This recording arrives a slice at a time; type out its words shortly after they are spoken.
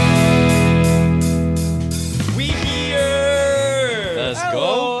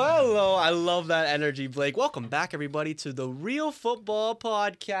energy, Blake. Welcome back, everybody, to the Real Football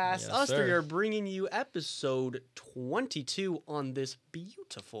Podcast. Yes, sir. We are bringing you episode 22 on this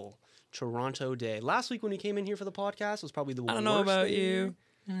beautiful Toronto day. Last week when we came in here for the podcast was probably the worst. I don't know about day. you.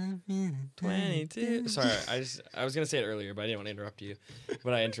 22. Sorry, I was gonna say it earlier, but I didn't want to interrupt you.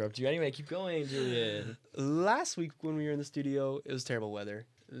 But I interrupt you anyway. Keep going, Julian. Last week when we were in the studio, it was terrible weather.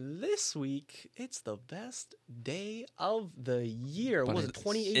 This week, it's the best day of the year. What was it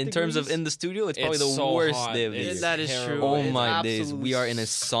 28 in terms of degrees? in the studio? It's probably It's the so worst hot. day of the It's year. That is terrible. true. Oh It's my days, absolutely we are in a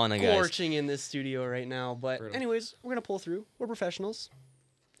sauna, guys. scorching in this studio right now. But Brutal. anyways, we're gonna pull through. We're professionals.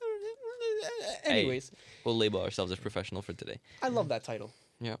 Anyways, We'll label ourselves as professional for today. I love that title.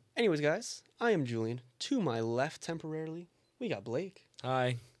 Yeah. Anyways, guys, I am Julian. To my left, temporarily, we got Blake,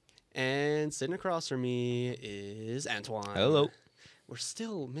 Hi. and sitting across from me is Antoine. Hello. We're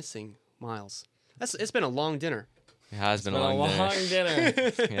still missing Miles. It's been a long dinner. It has been Been a long day.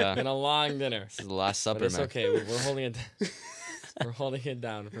 dinner. Yeah. Been a long dinner. This is the last But supper, it's man. okay. We're holding it. We're holding it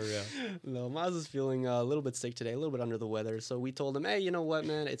down for real. No, Miles is feeling a little bit sick today, a little bit under the weather. So we told him, hey, you know what,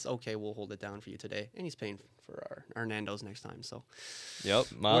 man? It's okay. We'll hold it down for you today. And he's paying for our Nando's next time. So Yep.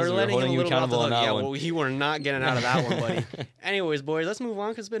 Miles, we're letting him holding a you little bit off the accountable on hook. that Yeah, one. well, you were not getting out of that one, buddy. Anyways, boys, let's move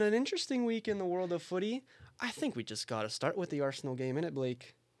on because it's been an interesting week in the world of footy. I think we just got to start with the Arsenal game, innit,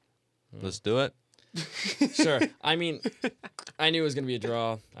 Blake? Let's do it. Sure. I mean, I knew it was gonna be a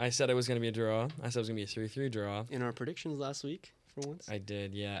draw. I said it was gonna be a draw. I said it was gonna be a 3-3 draw. In our predictions last week, for once. I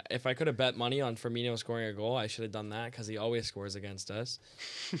did, yeah. If I could have bet money on Firmino scoring a goal, I should have done that because he always scores against us.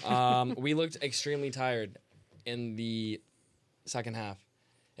 We looked extremely tired in the second half.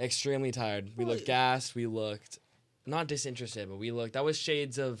 Extremely tired. We looked gassed. We looked not disinterested, but we looked. That was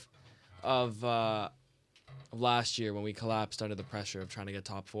shades of last year when we collapsed under the pressure of trying to get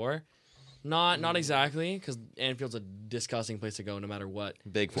top four. Not exactly, because Anfield's a disgusting place to go no matter what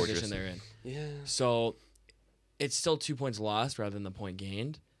Big position fortress. they're in. Yeah. So it's still 2 points lost rather than the point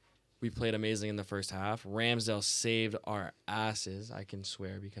gained. We played amazing in the first half. Ramsdale saved our asses. I can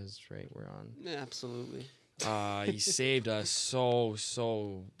swear because we're on. Absolutely. He saved us so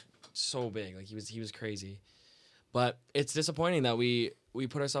big. Like he was crazy. But it's disappointing that we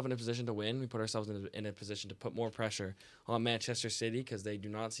put ourselves in a position to win. We put ourselves in a position to put more pressure on Manchester City because they do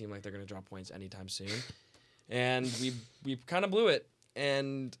not seem like they're going to drop points anytime soon. And we kind of blew it.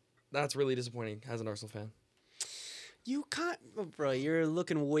 And that's really disappointing as an Arsenal fan. You can't, bro. You're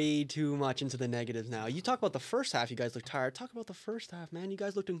looking way too much into the negatives now. You talk about the first half. You guys look tired. Talk about the first half, man. You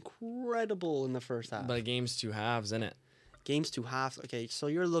guys looked incredible in the first half. But a game's two halves, isn't it? Games to half. Okay, so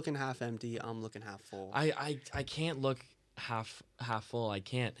you're looking half empty. I'm looking half full. I can't look half full. I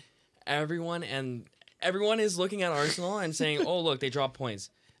can't. Everyone is looking at Arsenal and saying, "Oh, look, they dropped points."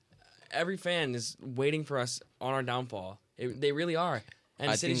 Every fan is waiting for us on our downfall. They really are.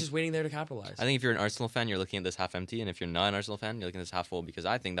 And I City's think- just waiting there to capitalize. I think if you're an Arsenal fan, you're looking at this half empty, and if you're not an Arsenal fan, you're looking at this half full because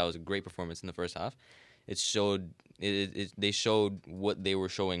I think that was a great performance in the first half. It showed they showed what they were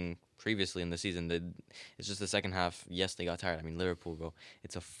showing previously in the season. It's just the second half. Yes, they got tired. I mean, Liverpool, bro,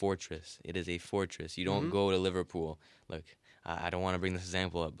 it's a fortress. It is a fortress. You don't go to Liverpool. Look, I don't want to bring this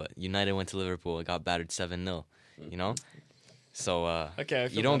example up, but United went to Liverpool. It got battered 7-0. You know, so Okay, I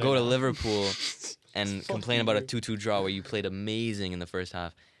feel you don't better go to now. Liverpool and complain about a weird. 2-2 draw where you played amazing in the first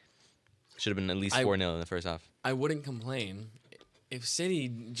half. Should have been at least 4-0 in the first half. I wouldn't complain if City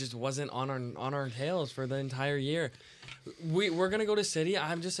just wasn't on our tails for the entire year. We're gonna go to City.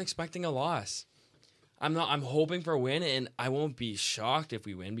 I'm just expecting a loss. I'm hoping for a win, and I won't be shocked if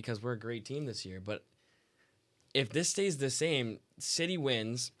we win because we're a great team this year. But if this stays the same, City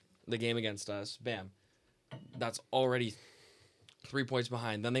wins the game against us. Bam, that's already 3 points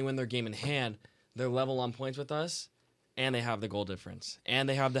behind. Then they win their game in hand. They're level on points with us, and they have the goal difference, and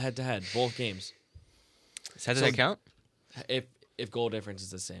they have the head-to-head both games. Does that count? If goal difference is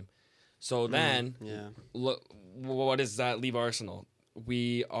the same. So then, yeah. look, what does that leave Arsenal?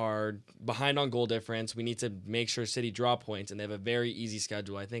 We are behind on goal difference. We need to make sure City draw points, and they have a very easy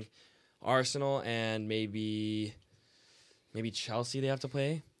schedule. I think Arsenal and maybe Chelsea they have to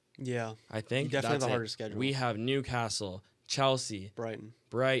play. Yeah. I think You definitely have that's a it. harder schedule. We have Newcastle, Chelsea,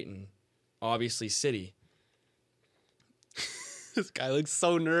 Brighton. obviously City. This guy looks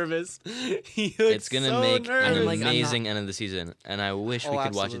so nervous. He looks It's gonna so make nervous. an like, I'm amazing end of the season, and I wish we could watch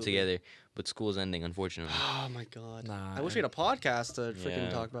it absolutely. together. But school's ending, unfortunately. Oh my god. Nah, I wish we had a podcast to freaking Yeah.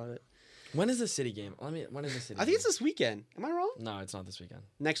 talk about it. When is the City game? When is the City? I think it's game? this weekend. Am I wrong? No, it's not this weekend.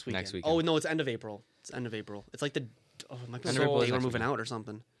 Next weekend. Next weekend. Oh no, it's end of April. It's end of April. It's like it might be End the of April is day we're next moving weekend. out or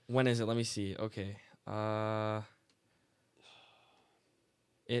something. When is it? Let me see. Okay.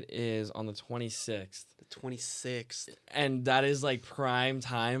 It is on the 26th. The 26th. And that is like prime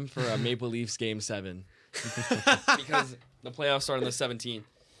time for a Maple Leafs game 7. Because the playoffs start on the 17th.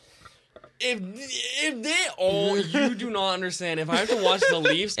 If they you do not understand. If I have to watch the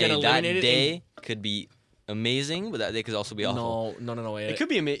Leafs get Hey, that eliminated day could be amazing, but that day could also be awful. No. It could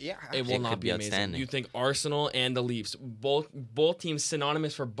be amazing. Yeah. It will It not could be be amazing. outstanding. You think Arsenal and the Leafs, both teams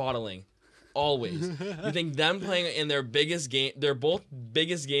synonymous for bottling, always. You think them playing in their biggest game, their both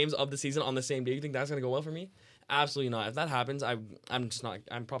biggest games of the season on the same day? You think that's gonna go well for me? Absolutely not. If that happens, I'm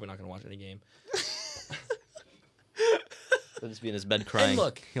probably not gonna watch any game. He'll just be in his bed crying.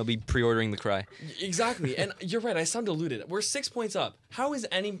 look- He'll be pre-ordering the cry. Exactly, and you're right. I sound deluded. We're 6 points up. How is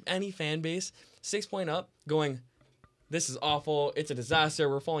any fan base 6 point up going? This is awful. It's a disaster.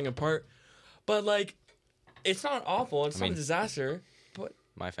 We're falling apart. But like, it's not awful. It's not mean- a disaster. But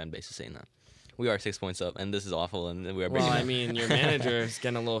My fan base is saying that. We are 6 points up, and this is awful, and we are well, breaking. I mean, your manager is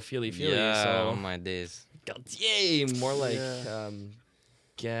getting a little feely. yeah, So oh my days. yay, more like Yeah.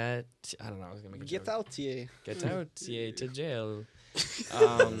 get. I don't know. I was gonna make a Get joke. out here. Get out, yay, to jail.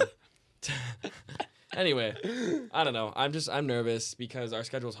 Anyway, I don't know. I'm nervous because our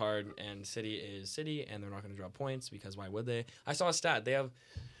schedule's hard and City is City and they're not going to drop points because why would they? I saw a stat. They have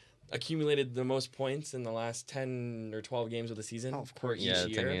accumulated the most points in the last 10 or 12 games of the season. Oh, of for course. each Yeah,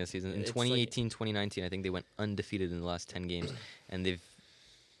 year. 10 games season. In It's 2018, 2019, I think they went undefeated in the last 10 games, and they've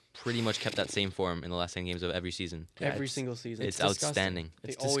pretty much kept that same form in the last 10 games of every season. Yeah, Every it's- single season. It's disgusting. outstanding. They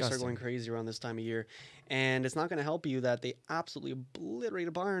It's always start disgusting. going crazy around this time of year. And it's not going to help you that they absolutely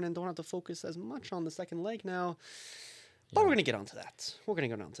obliterated Bayern and don't have to focus as much on the second leg now. But Yeah. we're going to get onto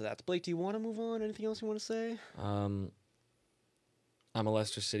that. Blake, do you want to move on? Anything else you want to say? I'm a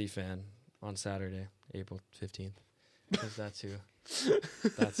Leicester City fan on Saturday, April 15th. Because that's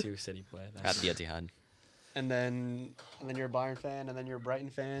who City play. At That's the Etihad. And then you're a Bayern fan, and then you're a Brighton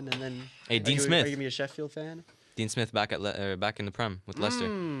fan, and then Hey, are Dean you, Smith. Are you gonna be a Sheffield fan? Dean Smith back back in the Prem with Leicester.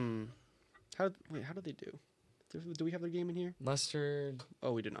 How did they do? Do we have their game in here? Leicester.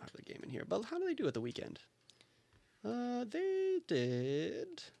 Oh, we do not have their game in here. But how did they do at the weekend? They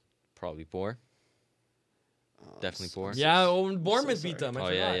did. Probably poor. Definitely poor. Yeah, Bournemouth sorry. beat them. I Oh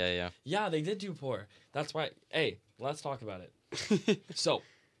forgot. yeah. Yeah, they did do poor. That's why. Hey, let's talk about it. So,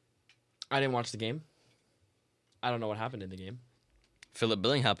 I didn't watch the game. I don't know what happened in the game. Philip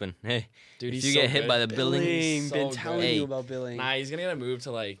Billing happened. Hey, Dude, if he's you so get hit good. by the Billing, Billing, so been good. telling Hey. you about Billing. Nah, he's gonna get a move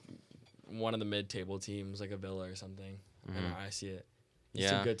to like one of the mid-table teams, like a Villa or something. Mhm. I see it. He's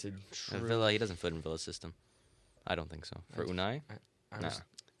Yeah. too good to. True. Villa, he doesn't fit in Villa's system. I don't think so. For Unai, I'm Nah. just-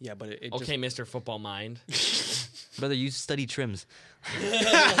 Yeah, but it okay, Mr. Football Mind. brother, you study trims.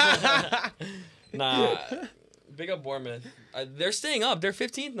 Nah, big up Bournemouth. They're staying up. They're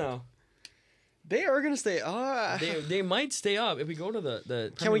 15th now. they are gonna stay. They might stay up if we go to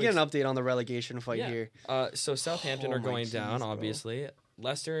the. Can we get an update on the relegation fight Yeah. here? So Southampton Oh are my going keys, down, bro. obviously.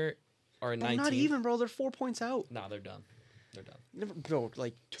 Leicester are Bro, 19th. not even, bro. They're 4 points out. Nah, they're done. They're done. Never, bro,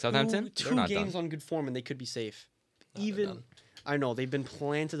 like Southampton? They're two not games done. on good form, and they could be safe. Nah, they're Even done. I know they've been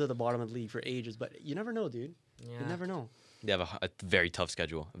planted at the bottom of the league for ages, but you never know, dude. Yeah. You never know. They have a very tough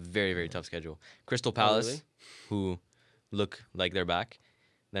schedule. A very, very tough schedule. Crystal Oh, Palace, really? who look like they're back.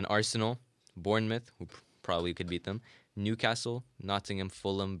 Then Arsenal, Bournemouth, who probably could beat them. Newcastle, Nottingham,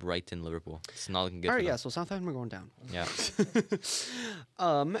 Fulham, Brighton, Liverpool. It's not looking good All for right, yeah. them. So Southampton are going down. Yeah.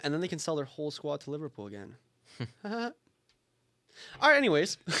 And then they can sell their whole squad to Liverpool again. All right.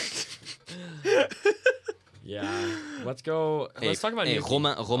 Anyways, Yeah. Let's go. Let's talk about hey, Newcastle.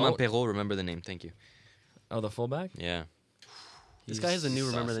 Romain Oh. Perrault, remember the name. Thank you. Oh, the fullback. Yeah. this guy has a new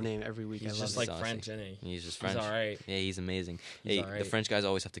remember the saucy. name every week. I He's love just it. like Saucy. French, isn't he? He's just He's French. all right. Yeah, he's amazing. He's Hey, all the right. French guys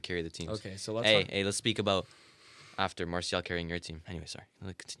always have to carry the teams. Okay, so let's Hey, talk. let's speak about after Martial carrying your team. Anyway, sorry.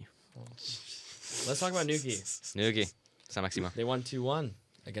 Let's continue. Let's talk about Newquay. Okay. Saint-Maximin. They won 2-1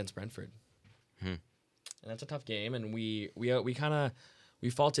 against Brentford. Hmm. And that's a tough game, and we kind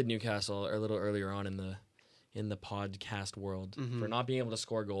of faulted Newcastle a little earlier on in the podcast world for not being able to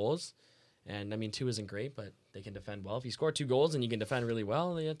score goals. And I mean, 2 isn't great, but they can defend well. If you score 2 goals and you can defend really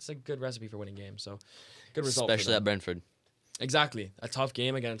well, it's a good recipe for winning games. So, good result. for Especially them. at Brentford. Exactly, a tough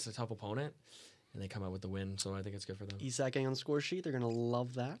game against a tough opponent, and they come out with the win. So I think it's good for them. Isak getting on the score sheet. They're gonna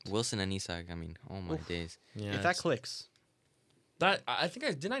love that. Wilson and Isak, I mean, oh my Oof. days. Yeah, if that it's- clicks, that I think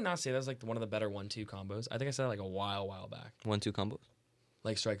didn't I not say that was like one of the better 1-2 combos. I think I said that like a while back, 1-2 combos.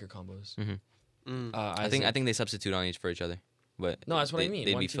 like striker combos. I think they substitute on each for each other. But No, that's what I they- mean.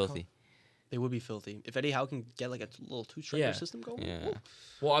 They'd be 1-2 filthy. they would be filthy. If Eddie Howe can get like a little two-striker Yeah. system going, Yeah. woo,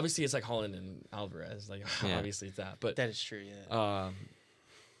 Well, obviously it's like Holland and Alvarez. Like Yeah. obviously it's that, but that is true. Yeah.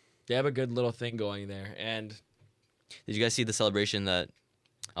 they have a good little thing going there. And Did you guys see the celebration that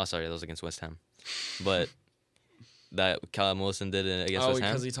Oh, sorry, that was against West Ham. But that Callum Wilson did it against West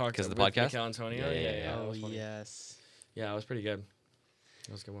Ham because he talked because of the with podcast. Mikel Antonio. Yeah, that Oh was funny. yes. Yeah, it was pretty good.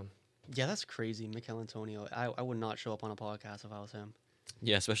 That was a good one. Yeah, that's crazy. Mikel Antonio. I would not show up on a podcast if I was him.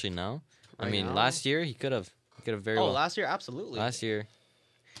 Yeah, especially now. I Right mean, now? last year he could have very Oh, well. last year, absolutely. Last year,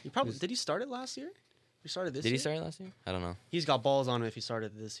 He probably did. He start it last year. He started this. did year? he start last year? I don't know. He's got balls on him if he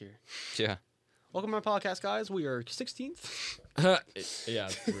started this year. Yeah. Welcome to my podcast, guys. We are 16th. Yeah. It's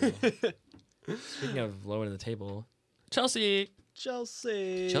real. Speaking of lowering the table, Chelsea.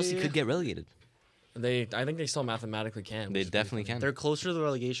 Chelsea. Chelsea could get relegated. I think they still mathematically can. They which is pretty definitely funny. can. They're closer to the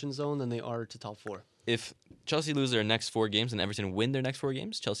relegation zone than they are to top 4. If Chelsea lose their next 4 games and Everton win their next 4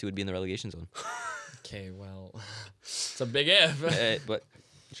 games, Chelsea would be in the relegation zone. Okay, well, it's a big if. But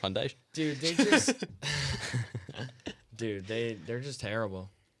Sean Dyche. Dude, they just. They're just terrible.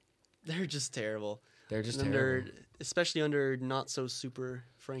 They're just terrible. They're just under, terrible. especially under not so super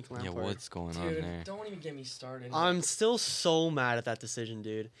Frank Yeah, Lampard. what's going on Dude, there? don't even get me started. I'm still so mad at that decision,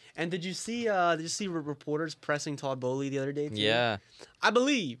 dude. And did you see reporters pressing Todd Bowley the other day too? Yeah, I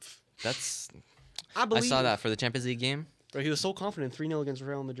believe. that's. I believe. I saw that for the Champions League game. Bro, he was so confident 3-0 against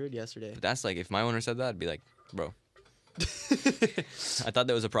Real Madrid yesterday. But that's like, if my owner said that, I'd be like, bro. I thought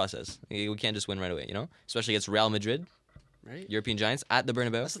there was a process. We can't just win right away, you know? Especially against Real Madrid, Right? European Giants, at the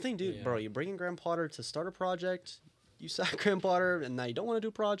Bernabeu. That's the thing, dude. Yeah. Bro, you bring in Graham Potter to start a project. You sack Graham Potter, and now you don't want to do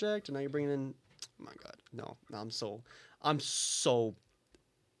a project, and now you're bringing in. Oh my God, no! I'd be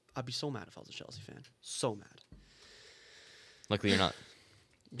so mad if I was a Chelsea fan. So mad. Luckily, you're not.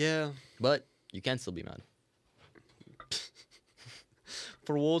 Yeah. But you can still be mad.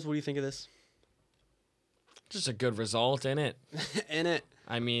 For Wolves, what do you think of this? just a good result in it. In it.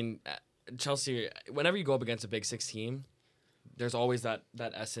 I mean, Chelsea. Whenever you go up against a Big Six team, there's always that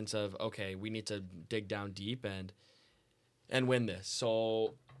essence of, okay, we need to dig down deep and win this.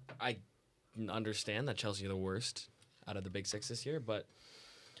 So I understand that Chelsea are the worst out of the Big Six this year, but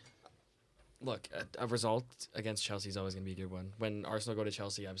look, a result against Chelsea is always going to be a good one. When Arsenal go to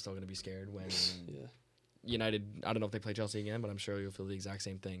Chelsea, I'm still going to be scared. When Yeah. United, I don't know if they play Chelsea again, but I'm sure you'll feel the exact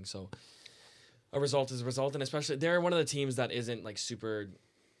same thing. So a result is a result, and especially they're one of the teams that isn't like super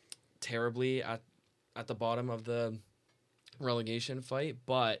terribly at the bottom of the relegation fight,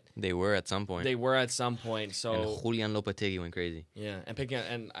 but They were at some point. they were at some point. and So Julian Lopetegui went crazy. yeah, and picking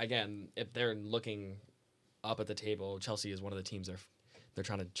and again, if they're looking up at the table, Chelsea is one of the teams they're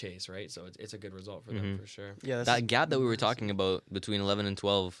trying to chase, right? So it's a good result for them Mhm. for sure. Yeah. This That is gap that we were massive. talking about between 11 and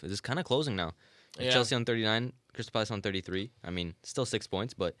 12 is kind of closing now. Yeah. Chelsea on 39, Crystal Palace on 33. I mean, still 6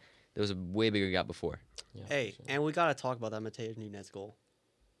 points, but there was a way bigger gap before. Yeah, Hey, so- and we gotta talk about that Mateus Nunes goal.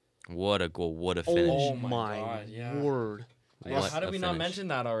 What a goal. What a finish. Oh my my God, yeah. word! Yeah, What how did a we not finish. mention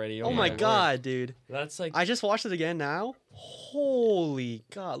that already? Oh my word. God, dude! That's like I just watched it again now. Holy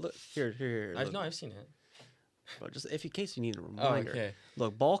God! Look here. I've Look, seen it. bro, just if in case you need a Oh, reminder. okay.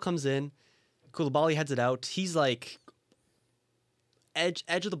 Look, ball comes in. Koulibaly heads it out. He's like edge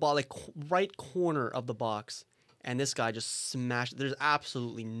of the ball, like right corner of the box, and this guy just smashed. There's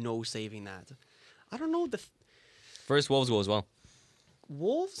absolutely no saving that. I don't know, the First Wolves goal as well.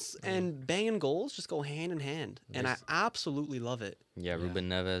 Wolves and banging goals just go hand in hand, and I Yes. absolutely love it. Yeah, Yeah. Ruben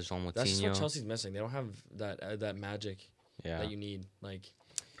Neves, Jean That's just what Moutinho. Chelsea's missing. They don't have that magic Yeah. that you need. Like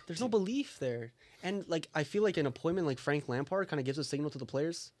There's no belief there, and like I feel like an appointment like Frank Lampard kind of gives a signal to the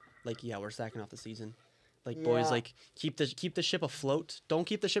players, like yeah, we're sacking off the season. Like boys, Yeah. like keep the ship afloat. Don't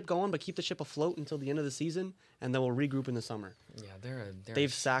keep the ship going, but keep the ship afloat until the end of the season, and then we'll regroup in the summer. yeah, they're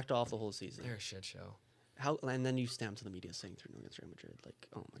They've sacked off the whole season. they're a shit show. How and then you stand to the media saying 3-0 against Real Madrid. Like,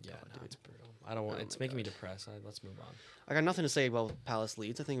 oh my Yeah, god, no, dude. it's brutal. I don't want. Oh it's my making me God. depressed. Let's move on. I got nothing to say about Palace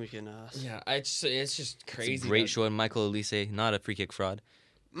Leeds. I think we can. Yeah, it's just crazy. It's a great that- show. And Michael Elise, not a free kick fraud.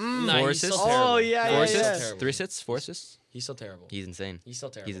 Nah, Four he's still assists? terrible. Oh, yeah, Four yeah, assists, yeah. Terrible. 3 assists, 4 assists. He's still terrible. He's insane. He's still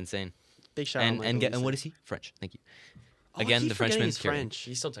terrible. He's insane. Big shout And out. and Michael what Olise. is he? French. Thank you. Oh, I Again, keep the forgetting Frenchman he's carrying. French.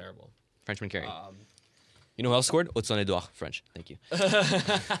 He's still terrible. Frenchman carrying. Um, You know who else scored? Hudson Edouard. French. Thank you.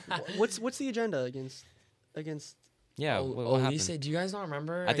 What's the agenda against? Yeah. Oh, what Elise, happened? do you guys not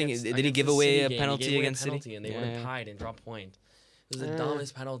remember? I think against- did he against give the away City a game? He penalty gave away a against City? penalty and they would have Yeah. tied and dropped point. It was the Eh.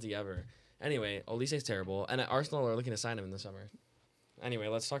 dumbest penalty ever. Anyway, Olise's terrible, and Arsenal are looking to sign him in the summer. Anyway,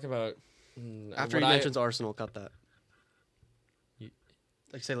 let's talk about After what he I- mentions Arsenal, cut that. You-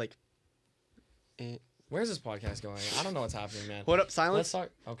 Like say like. Where's this podcast going? I don't know what's happening, man. What up, Let's silence? talk.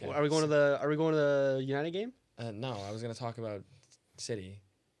 Okay. Are we going to the United game? No, I was gonna talk about City.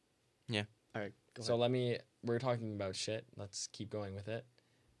 All right, go So ahead. we're talking about shit. Let's keep going with it.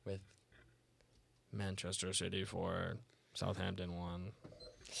 With Manchester City 4, Southampton 1.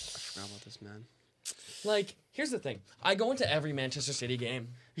 I forgot about this, man. Like, here's the thing. I go into every Manchester City game.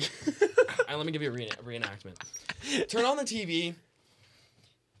 And let me give you a reenactment. Turn on the TV.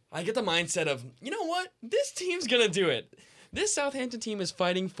 I get the mindset of, you know what? This team's going to do it. This Southampton team is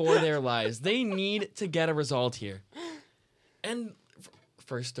fighting for their lives. They need to get a result here. And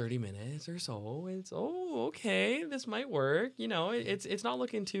first 30 minutes or so, it's, okay, this might work. You know, it's not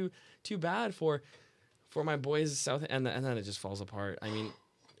looking too bad for my boys South, and then it just falls apart. I mean,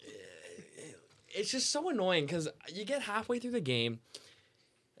 it's just so annoying because you get halfway through the game,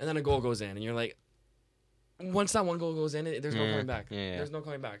 and then a goal goes in, and you're like, once that one goal goes in, there's no coming back. Yeah. There's no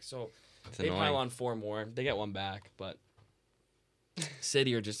coming back. So It's they annoying. pile on 4 more. They get one back, but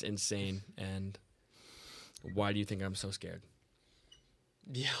City are just insane. And why do you think I'm so scared?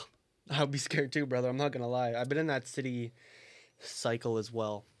 Yeah, I'll be scared too, brother. I'm not gonna lie. I've been in that City cycle as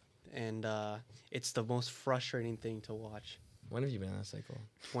well, and it's the most frustrating thing to watch. When have you been in that cycle?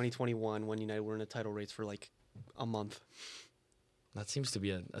 2021, when United were in the title race for like a month. That seems to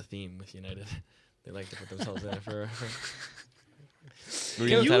be a theme with United. They like to put themselves in it for Were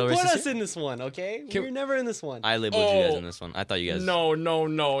you in the You title race put this us year? in this one, okay? Can- We're never in this one. I labeled you guys Oh. in this one. I thought you guys.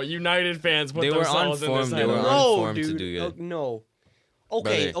 No. United fans put They were on themselves in form, this they were title. on no, form to dude. do good. No.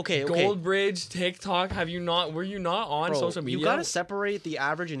 Okay, Brother. okay. Goldbridge, TikTok, were you not on Bro, social media? You gotta separate the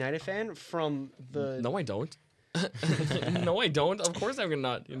average United fan from the. No, I don't. No, I don't. Of course I'm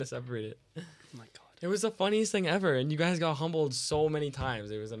not gonna separate it. Oh my god. It was the funniest thing ever, and you guys got humbled so many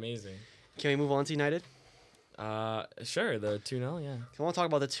times. It was amazing. Can we move on to United? Sure, the 2-0, yeah. I want to talk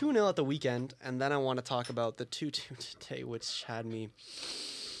about the 2-0 at the weekend, and then I want to talk about the 2-2 today, which had me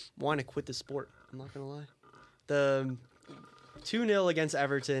want to quit the sport. I'm not gonna lie. The 2-0 against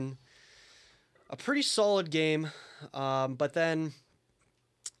Everton, a pretty solid game, but then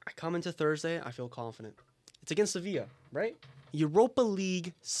I come into Thursday, I feel confident. It's against Sevilla, right? Europa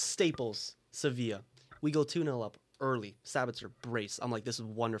League staples, Sevilla. We go 2-0 up early. Sabitzer brace. I'm like, this is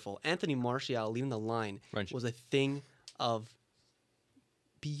wonderful. Anthony Martial leading the line French. was a thing of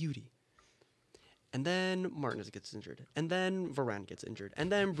beauty. And then Martinez gets injured. And then Varane gets injured.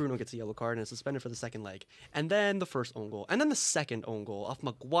 And then Bruno gets a yellow card and is suspended for the second leg. And then the first own goal. And then the second own goal off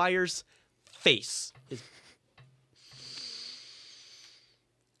Maguire's face.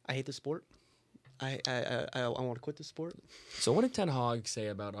 I hate the sport. I want to quit the sport. So what did Ten Hag say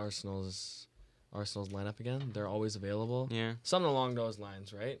about Arsenal's lineup again? They're always available. Yeah. Something along those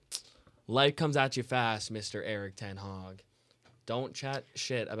lines, right? Life comes at you fast, Mr. Eric Ten Hag. Don't chat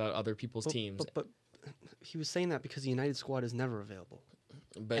shit about other people's teams. But he was saying that because the United squad is never available.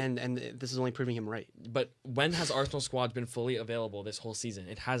 But And this is only proving him right. but when has Arsenal squad been fully available this whole season?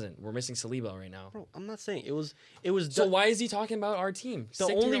 It hasn't. We're missing Saliba right now. Bro, I'm not saying it was So why is he talking about our team? the Stick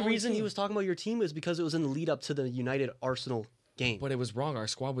to only your own reason he team. was talking about your team is because it was in the lead up to the United Arsenal game. But it was wrong. Our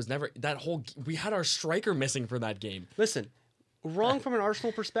squad was never we had our striker missing for that game. Listen, wrong from an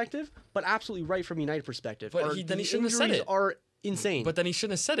Arsenal perspective, but absolutely right from a United perspective. But The then he shouldn't have said injuries it. are insane. But then he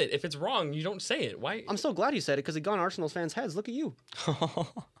shouldn't have said it. If it's wrong, you don't say it. Why? I'm so glad you said it because it got on Arsenal fans' heads. Look at you.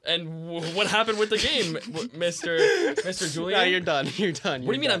 And what happened with the game, Mr. Julian? Yeah, you're done. You're done.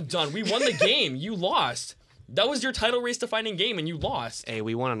 What do you mean I'm done? We won the game. You lost. That was your title race defining game, and you lost. Hey,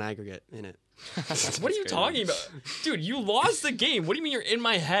 we won on aggregate in it. What are you talking about? Dude, you lost the game. What do you mean you're in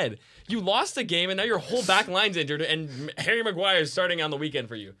my head? You lost the game, and now your whole back line's injured, and Harry Maguire is starting on the weekend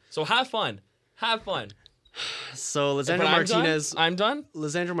for you. So have fun. Have fun. So But Lisandro Martinez, I'm done.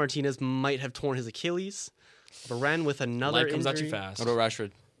 Lisandro Martinez might have torn his Achilles. Varane with another Life comes injury. at you fast. What about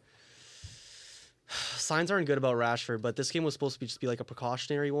Rashford? Signs aren't good about Rashford, but this game was supposed to just be like a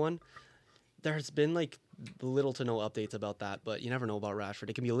precautionary one. There's been like little to no updates about that, but you never know about Rashford.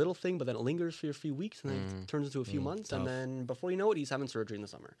 It can be a little thing, but then it lingers for a few weeks and then it turns into a few months, tough. and then before you know it, he's having surgery in the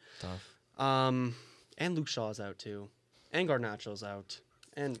summer. Tough. And Luke Shaw's out too, and Garnacho's out,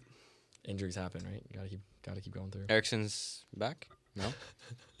 and Injuries happen, right? You gotta keep going through. Ericsson's back? No.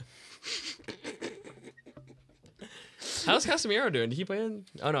 How's Casemiro doing? Did he play in?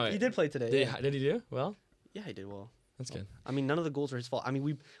 Oh no, he did play today. Did he do well? Yeah, he did well. That's good. I mean, none of the goals were his fault. I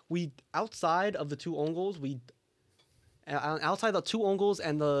mean, we outside of the two own goals, outside the two own goals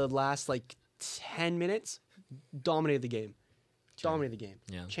and the last like 10 minutes, dominated the game. Dominated the game.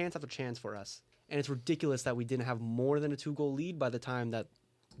 Yeah. Chance after chance for us, and it's ridiculous that we didn't have more than a 2-goal lead by the time that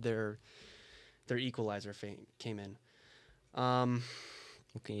their equalizer came in.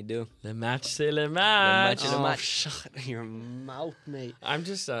 What can you do? Le match, c'est le match. match. Oh, shut your mouth, mate. I'm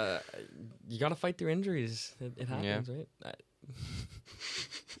just, you gotta fight through injuries. It happens, right?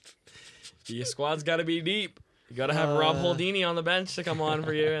 Your squad's gotta be deep. You gotta have Rob Holdini on the bench to come on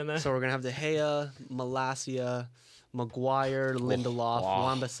for you, and then So we're gonna have De Gea, Malacia, Maguire, Lindelof, wow.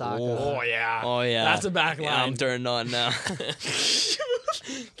 Wan-Bissaka. Oh yeah. Oh yeah, That's a back Yeah, I'm line. turned on now.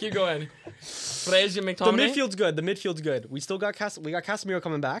 Keep going. Fraser The McTominay. midfield's good. The midfield's good. We still got we got Casemiro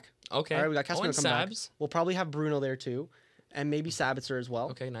coming back. Okay. All right, we got Oh, and Casemiro coming back. Sabs. We'll probably have Bruno there too, and maybe Sabitzer as well.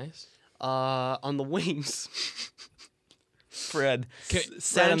 Okay, nice. On the wings, Fred. Fred on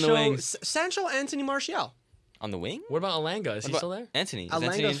Sancho, the wings. Sancho, Anthony Martial. On the wing? What about Alanga? Is he What still there? Anthony. Is Anthony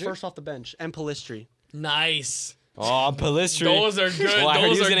Alanga's injured? first off the bench, and Palistri. Nice. Oh, Palistri. Those are good. Well, I heard he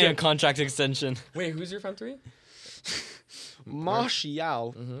Those was are getting a good. contract extension. Wait, who's your front three?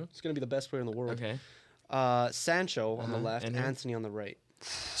 Martial. It's gonna be the best player in the world. Okay. Sancho on the left, And who? Anthony on the right.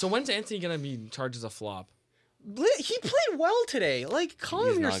 So when's Anthony gonna be charged as a flop? He played well today. Like, calm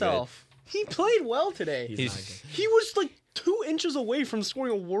He's not yourself. He played well today. He's not good. He was like 2 inches away from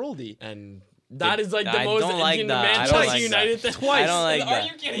scoring a worldie. And that is like the I most don't like in that. I Manchester don't like United that. thing. I don't like Are that.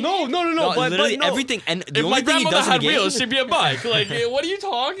 you kidding No, me? no, but literally no. everything. And the If only my thing he grandmother does in had the game. wheels, she'd be a bike. Like, what are you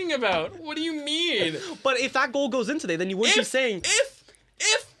talking about? What do you mean? But if that goal goes in today, then you wouldn't be saying,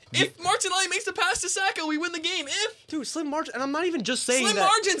 If Martinelli makes the pass to Saka, we win the game. If dude, slim margin. And I'm not even just saying slim that.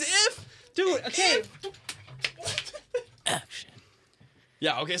 margins, Dude, okay. Action.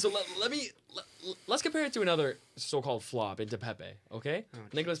 Yeah. Okay. So let's compare it to another so-called flop into Pepe. Okay.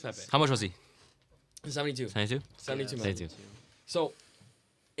 Nicolas Pepe. How much was he? 72. 92? 72 Yeah, million. 92. So,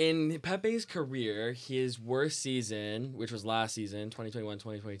 in Pepe's career, his worst season, which was last season,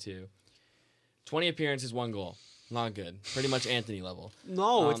 2021-2022, 20 appearances, 1 goal. Not good. Pretty much Anthony level.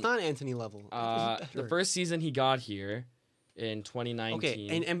 No, it's not Anthony level. The first season he got here in 2019.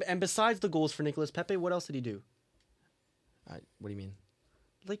 Okay, and besides the goals for Nicolas Pepe, what else did he do? What do you mean?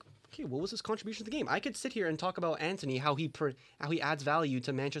 Like, okay, what was his contribution to the game? I could sit here and talk about Anthony, how he adds value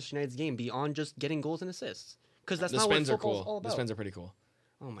to Manchester United's game beyond just getting goals and assists. Because that's The not what spins are football's all cool. about. The spins are pretty cool.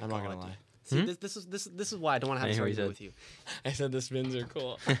 Oh my I'm god! not gonna lie. See, this is why I don't want to have I this hear what you argument said. with you. I said the spins are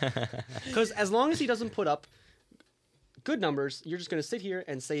cool. Because as long as he doesn't put up good numbers, you're just gonna sit here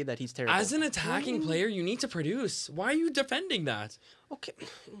and say that he's terrible. As an attacking player, you need to produce. Why are you defending that? Okay,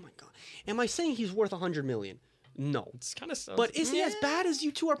 oh my god, am I saying he's worth 100 million? No. It's kind of so. But is he as bad as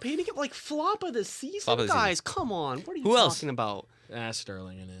you two are painting him? Like flop of the season, Flop of the guys? Come on, what are you Who else? talking about?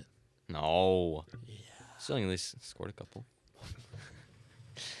 Sterling in it. No. Yeah. Sterling at least scored a couple.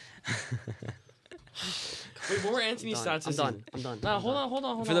 Wait, what were Anthony's stats this I'm season? done. No, hold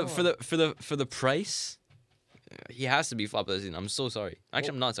on. For the price, he has to be flop of the season. I'm so sorry.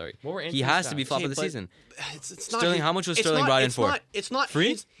 Actually, I'm not sorry. What were He Anthony's has to be stats? flop Okay, of the but season. It's not Sterling, his- how much was it's Sterling not- brought in it's for? Not, it's not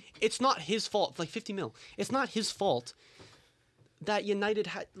Free? It's not his fault. Like 50 mil. It's not his fault that United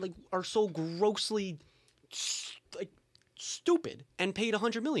are so grossly stupid and paid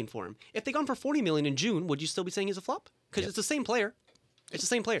 100 million for him. If they gone for 40 million in June, would you still be saying he's a flop? Because it's the same player. It's the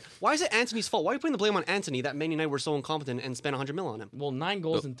same player. Why is it Anthony's fault? Why are you putting the blame on Anthony that Man United were so incompetent and spent 100 mil on him? Well, 9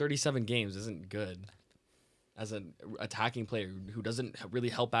 goals in 37 games isn't good. As an attacking player who doesn't really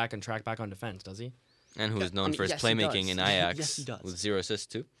help back and track back on defense, does he? And who is known for his yes, he playmaking does. in Yes, Ajax he does. with 0 assists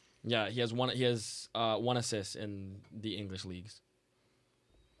too. Yeah, he has one assist in the English leagues.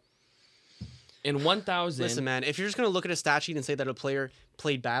 In 1,000. Listen, man, if you're just going to look at a stat sheet and say that a player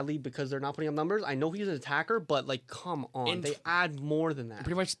played badly because they're not putting up numbers, I know he's an attacker, but, like, come on. They add more than that.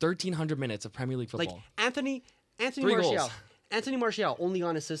 Pretty much 1,300 minutes of Premier League Like, football. Anthony 3 Martial. goals. Anthony Martial only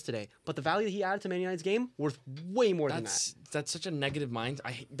on assists today, but the value that he added to Man United's game worth way more than that. That's such a negative mind.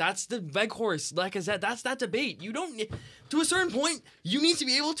 That's the Weghorst. Like I said, that's that debate. You don't to a certain point, you need to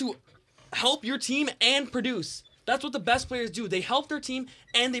be able to help your team and produce. That's what the best players do. They help their team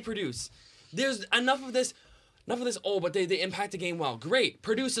and they produce. There's enough of this. Oh, but they impact the game well. Great,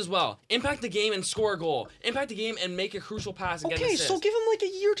 produce as well. Impact the game and score a goal. Impact the game and make a crucial pass and get an Okay, assist. so give him like a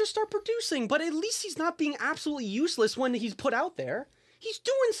year to start producing, but at least he's not being absolutely useless when he's put out there. He's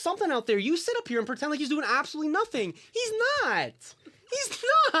doing something out there. You sit up here and pretend like he's doing absolutely nothing. He's not. He's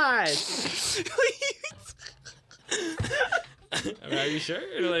not. Are you sure?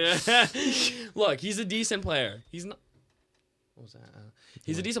 Look, he's a decent player. He's not. What was that?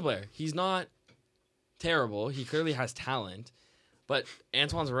 He's a decent player. He's not terrible. He clearly has talent. But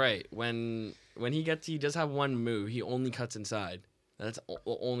Antoine's right. When he does have one move. He only cuts inside. That's the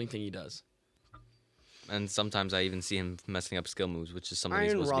only thing he does. And sometimes I even see him messing up skill moves, which is something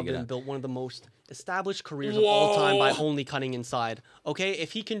he's Iron supposed to be good Robin at. built one of the most established careers of all time by Whoa. only cutting inside. Okay,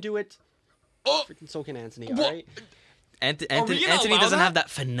 if he can do it, Oh, freaking so can Anthony. Wha- All right. Anthony gonna allow doesn't that? have that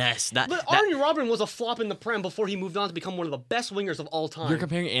finesse. But Arjen Robben was a flop in the Prem before he moved on to become one of the best wingers of all time. you're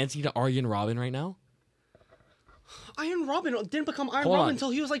comparing Anthony to Arjen Robben right now? Iron Robin didn't become Iron Hold Robin on. until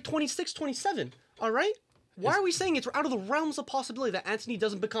he was like 26, 27. All right? Why are we saying it's out of the realms of possibility that Anthony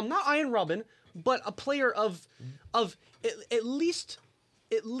doesn't become not Iron Robin, but a player of at least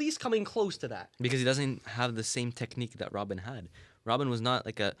coming close to that? Because he doesn't have the same technique that Robin had. Robin was not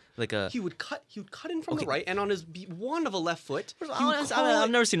like a. He would cut in from the right, and on his one of a left foot. I've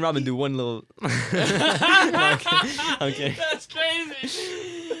never seen Robin do one little. Okay. That's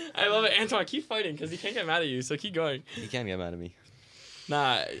crazy. I love it, Antoine. Keep fighting because he can't get mad at you. So keep going. You can't get mad at me.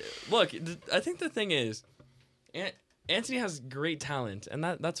 Nah, look. I think the thing is, Anthony has great talent, and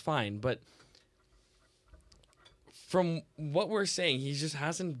that's fine. But from what we're saying, he just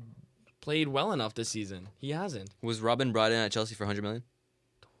hasn't played well enough this season. He hasn't. Was Robin brought in at Chelsea for 100 million?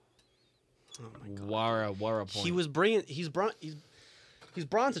 Oh my God. What a point. He's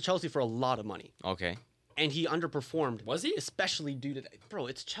brought into Chelsea for a lot of money, Okay. and he underperformed. Was he? Especially due to bro.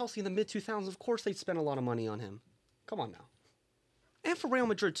 It's Chelsea in the mid 2000s. Of course, they'd spend a lot of money on him. Come on now. And for Real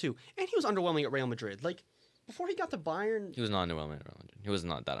Madrid too. And he was underwhelming at Real Madrid. Like before he got to Bayern. He was not underwhelming at Real Madrid. He was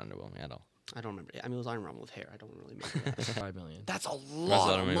not that underwhelming at all. I don't remember. I mean, it was Iron Robin with hair. I don't really remember that. 5 million. That's a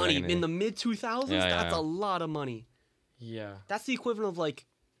lot of money back in in the mid 2000s. Yeah, That's yeah. a lot of money. Yeah. That's the equivalent of like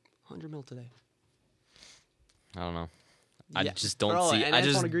 100 mil today. I don't know. I Yeah. just don't Bro, see. and I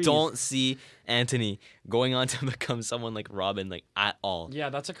Antoine just agrees. don't see Anthony going on to become someone like Robin, like at all. Yeah,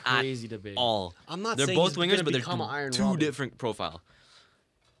 that's a crazy debate. All. I'm not They're saying both he's wingers, gonna but become an they're Iron two Robin. different profile.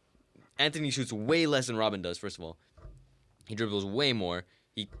 Anthony shoots way less than Robin does. First of all, he dribbles way more.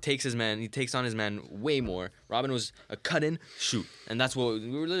 He takes on his man way more. Robin was a cut in, shoot, and that's what we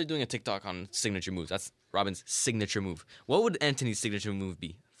were literally doing a TikTok on signature moves. That's Robin's signature move. What would Anthony's signature move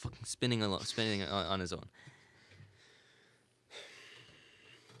be? Fucking spinning on his own.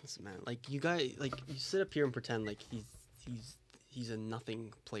 Listen, man, like you guys, like you sit up here and pretend like he's a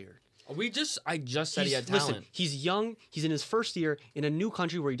nothing player. I just said he had Listen, talent. he's young. He's in his first year in a new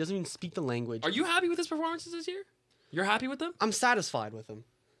country where he doesn't even speak the language. Are you happy with his performances this year? You're happy with them? I'm satisfied with him.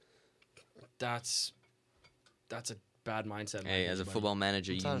 That's a bad mindset. Hey, as a buddy. football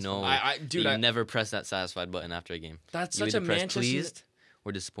manager, you satisfied. know Dude, you never press that satisfied button after a game. That's You such a either press Manchester. pleased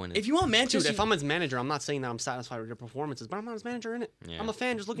or disappointed. If you want Manchester, Dude, if I'm his manager, I'm not saying that I'm satisfied with your performances, but I'm not his manager in it. Yeah. I'm a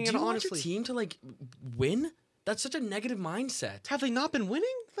fan just looking do at you it want honestly. your team to like win? That's such a negative mindset. Have they not been winning?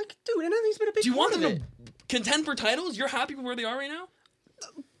 Like, dude, and he's been a big Do you part want of them it. to contend for titles? You're happy with where they are right now?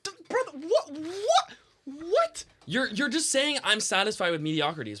 Brother, what? You're just saying I'm satisfied with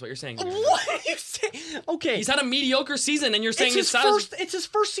mediocrity is what you're saying. to me. What are you saying? Okay. He's had a mediocre season, and you're saying it's he's it's his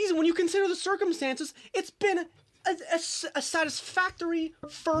first season. When you consider the circumstances, it's been a satisfactory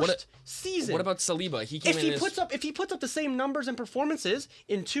first season. What about Saliba? He came if in he as, puts up the same numbers and performances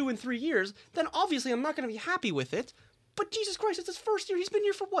in 2 and 3 years, then obviously I'm not going to be happy with it. But Jesus Christ, it's his first year. He's been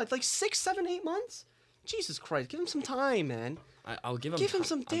here for what, like 6, 7, 8 months? Jesus Christ, give him some time, man. I'll give him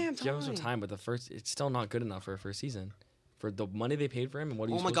some damn Give him some time. time, but it's still not good enough for a first season. For the money they paid for him and what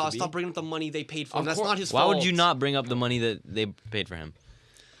he's Oh my supposed God, to be. stop bringing up the money they paid for Of him. That's course. not his Why fault. would you not bring up the money that they paid for him?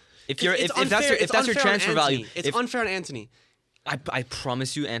 If you're It's if that's your unfair- if that's your it's unfair on transfer value, Anthony. It's if, unfair on Anthony. I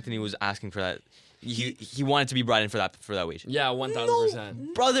promise you, Anthony was asking for that. He wanted to be brought in for that wage. Yeah,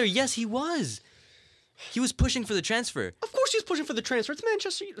 1,000%. Brother, yes, he was. He was pushing for the transfer. Of course he's pushing for the transfer. It's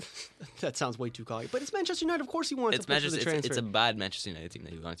Manchester. That sounds way too cocky, but it's Manchester United. Of course he wants It's to push for the Manchester. transfer. It's a bad Manchester United team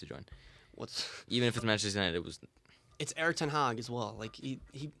that he wanted to join. What's? Even if it's Manchester United, it was. It's Erik ten Hag as well. Like he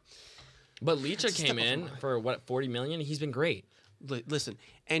But Licha It's a came step up in from for what 40 million. He's been great. listen,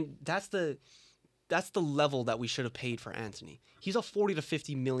 and that's the level that we should have paid for Anthony. He's a 40 to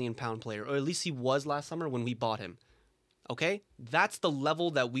 50 million pound player, or at least he was last summer when we bought him. Okay? That's the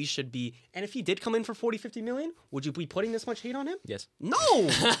level that we should be. And if he did come in for 40, 50 million, would you be putting this much hate on him? Yes. No!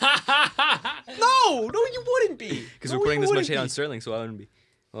 No, you wouldn't be. Because No, we're putting you this much wouldn't hate on be. Sterling, so why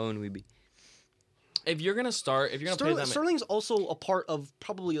wouldn't we be? If you're gonna play them, Sterling's also a part of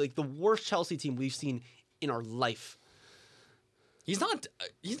probably like the worst Chelsea team we've seen in our life. he's not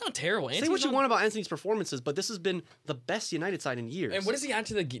terrible. Say Anthony's what you not- want about Anthony's performances, but this has been the best United side in years. And what does he add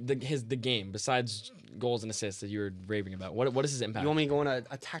to the game besides goals and assists that you were raving about? What is his impact? You want me to go into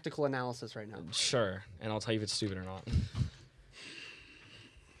a tactical analysis right now? Sure, and I'll tell you if it's stupid or not.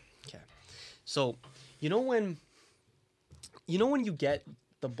 Okay. So, you know when you get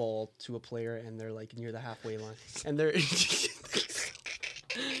the ball to a player and they're like near the halfway line and they're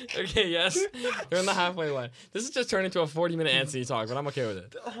Okay, yes, they're on the halfway line. This has just turned into a 40-minute Anthony talk, but I'm okay with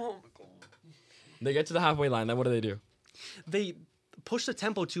it. oh, They get to the halfway line, then what do? they push the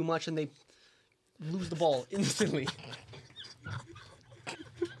tempo too much and they lose the ball instantly.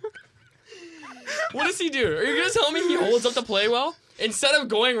 What does he do? Are you gonna tell me he holds up the play well? Instead of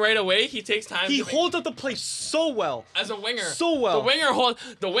going right away, he takes time. He to holds up the play so well. as a winger. So well.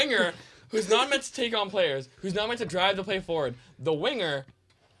 The winger who's not meant to take on players, who's not meant to drive the play forward. The winger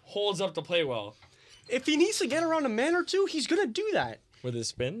holds up the play well. If he needs to get around a man or two, he's gonna do that. With his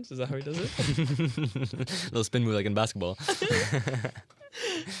spins? Is that how he does it? Little spin move like in basketball.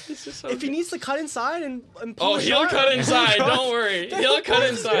 It's just so If he good. needs to cut inside and pull Oh, a he'll shot, cut inside. Don't worry. He'll cut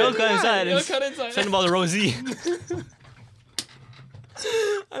inside. He'll cut inside. He'll and cut inside. Send the ball to Rosie.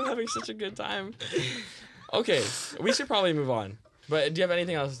 I'm having such a good time. Okay, we should probably move on. But do you have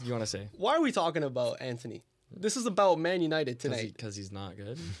anything else you want to say? Why are we talking about Anthony? This is about Man United tonight. Because he's not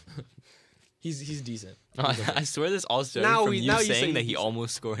good. He's decent. I swear this all started Now from we- you now you saying say that he's he decent.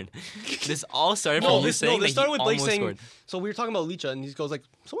 almost scored. This all started No, from you saying this that started he with Blake almost saying. scored. So we were talking about Licha, and he goes like,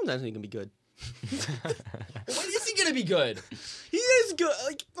 "Someone's Anthony gonna be good." When is he gonna be good? He is good.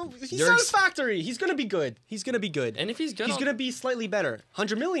 Like he's You're ex- satisfactory. He's gonna be good. He's gonna be good. And if he's good, He's gonna be slightly better.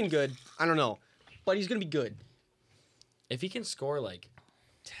 100 million good. I don't know, but he's gonna be good. if he can score like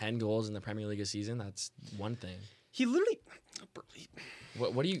 10 goals in the Premier League a season, that's one thing. He literally.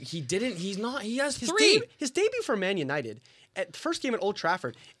 What do you? He didn't. He's not. He has His, three. his debut for Man United at the first game at Old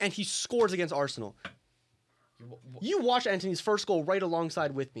Trafford, and he scores against Arsenal. You watched Anthony's first goal right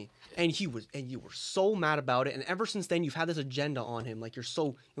alongside with me, and you were so mad about it. And ever since then, you've had this agenda on him, like you're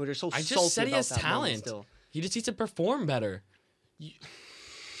so I salty just said he about has that moment talent. Still, He just needs to perform better.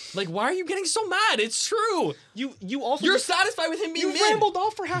 Like, why are you getting so mad? It's true. you also You're just- satisfied with him being you mid. rambled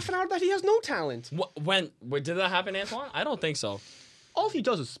off for half an hour that he has no talent. When did that happen, Antoine? I don't think so. All he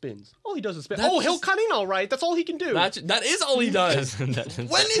does is spins. All he does is spin. That's Oh, he'll just- cut in all right. That's all he can do. That is all he does. when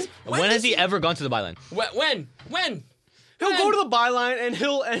When has is he ever gone to the byline? When? He'll go to the byline and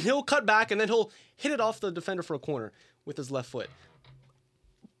he'll cut back and then he'll hit it off the defender for a corner with his left foot.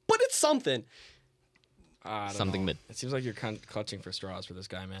 But it's something. I don't Something know. mid. It seems like you're clutching for straws for this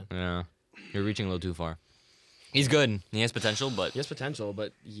guy, man. Yeah, you're reaching a little too far. He's good. He has potential, but He has potential,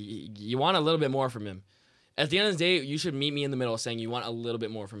 but you want a little bit more from him. At the end of the day, you should meet me in the middle saying you want a little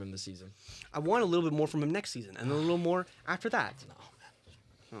bit more from him this season. I want a little bit more from him next season and a little more after that. No,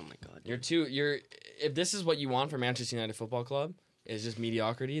 man. Oh my god. If this is what you want for Manchester United Football Club, is just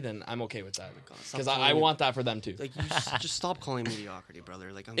mediocrity, then I'm okay with that. stop Because calling I it- want that for them too. Like you just stop calling mediocrity,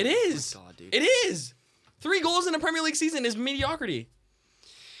 brother. Like It is. Oh my god, dude. It is. 3 goals in a Premier League season is mediocrity.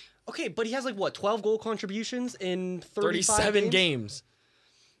 Okay, but he has like what, 12 goal contributions in 35 37 games.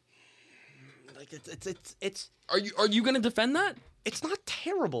 Like it's Are you gonna defend that? it's not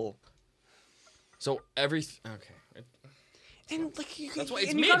terrible. So okay. And like That's why it's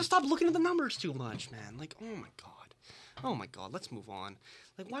and you mid. gotta stop looking at the numbers too much, man. Like, oh my god, let's move on.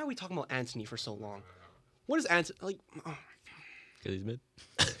 Like, why are we talking about Anthony for so long? What is Anthony like? Oh. because he's mid.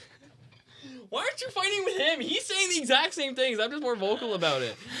 Why aren't you fighting with him? He's saying the exact same things. I'm just more vocal about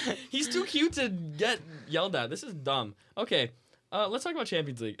it. He's too cute to get yelled at. This is dumb. Okay, let's talk about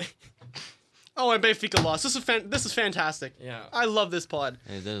Champions League. Oh, and Benfica lost. This is fantastic. Yeah. I love this pod.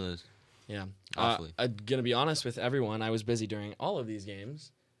 Hey, there it is. Yeah. Awfully. I'm gonna be honest with everyone. I was busy during all of these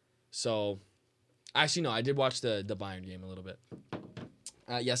games, so actually no, I did watch the Bayern game a little bit.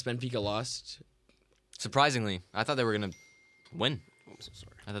 Yes, Benfica lost. Surprisingly, I thought they were gonna win. I'm so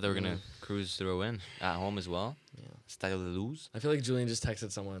sorry. I thought they were gonna cruise through a win at home as well. Yeah. Style to lose. I feel like Julian just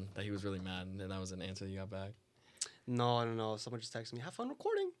texted someone that he was really mad, and that was an answer you got back. No. Someone just texted me. Have fun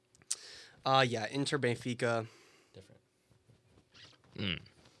recording. Yeah, Inter Benfica. Different.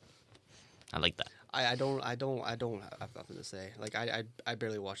 I like that. I don't have nothing to say. Like I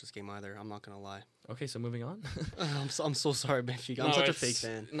barely watched this game either. I'm not gonna lie. Okay, so moving on. I'm so sorry, Benfica. I'm No, such a it's- fake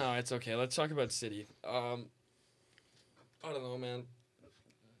fan. No, it's okay. Let's talk about City. I don't know, man.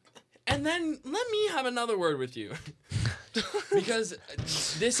 And then let me have another word with you. Because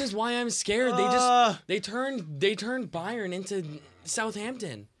this is why I'm scared. They turned Bayern into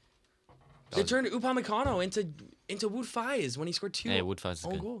Southampton. They turned Upamecano into Wood Fires when he scored 2. Hey, Wood Fires is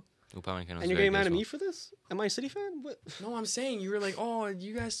own good. goal. Upamecano is And you're very getting good mad as at well. me for this? Am I a City fan? What? No, I'm saying you were like, oh,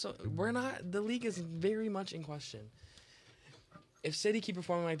 you guys. We're not. The league is very much in question. If City keep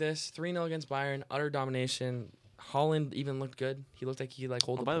performing like this, 3-0 against Bayern, utter domination. Holland even looked good. He looked like he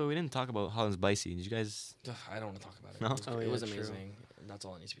hold Oh, by the way, we didn't talk about Holland's Bicey. Did you guys? Ugh, I don't want to talk about it. No? It was, Oh, it yeah, was true. amazing. That's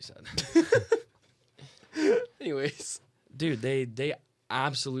all that needs to be said. Anyways. Dude, they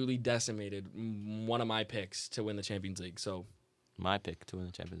absolutely decimated one of my picks to win the Champions League. So My pick to win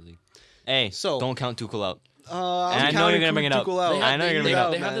the Champions League. Hey, So- don't count Tuchel out. I'm I know counting you're gonna bring it up. Tuchel out. I know you're gonna bring it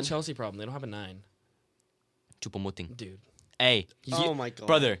up. They have the man. Chelsea problem. They don't have a 9. Choupo-Moting. Dude. Hey, Oh my god.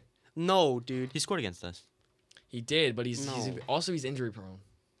 brother, No, dude. he scored against us. He did, but he's No. also he's injury prone.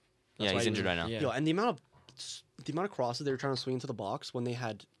 That's Yeah, why he's he injured was- right now. Yeah. Yo, and the amount of crosses they were trying to swing into the box when they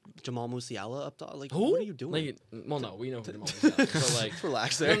had Jamal Musiala up top. Like, Who? what are you doing? Like, well, no, we know who Jamal Musiala is, but like, Just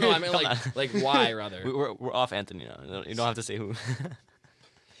relax no, there. no, I mean Come like why rather? We're off Anthony now. You don't have to say who.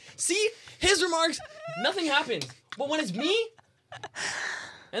 See his remarks, nothing happens. But when it's me,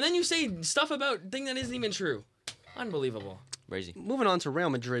 and then you say stuff about thing that isn't even true, unbelievable. Brazy. Moving on to Real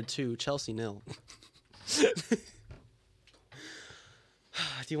Madrid 2, Chelsea 0.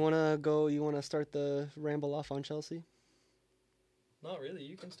 Do you want to go? You want to start the ramble off on Chelsea? Not really.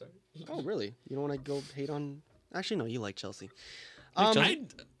 You can start. Oh, really? You don't want to go hate on? Actually, no. You like Chelsea.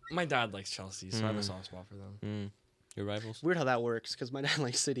 My dad likes Chelsea, so I have a soft spot for them. Your rivals. Weird how that works because my dad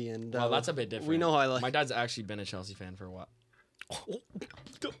likes City, and Well, that's a bit different. we know how I like. My dad's actually been a Chelsea fan for a while.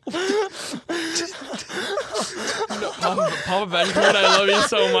 Papa Bencourt, I love you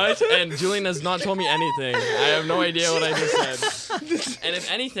so much, and Julian has not told me anything. I have no idea what I just said. And if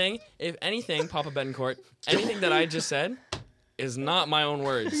anything, Papa Bencourt, anything that I just said is not my own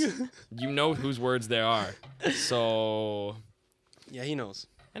words. You know whose words they are. So, Yeah, he knows.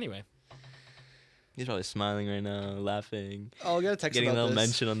 anyway. He's probably smiling right now, laughing, Oh, I got a text getting a about little this.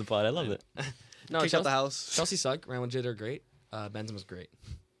 mention on the pod. I love it. No, Kicked out the Chelsea, house. Chelsea suck. Real Madrid are great. Benzema's great.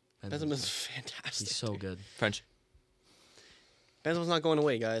 Benzema's fantastic. He's so good. French. Benzema's not going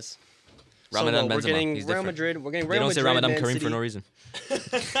away, guys. Ramadan We're Benzema. getting He's Real different. Madrid. We're getting They Real don't say Madrid. Ramadan Man Kareem City. for no reason.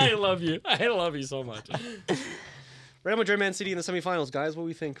 I love you. I love you so much. Real Madrid, Man City in the semifinals, guys. What do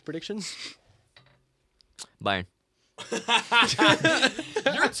we think? Predictions? Bayern.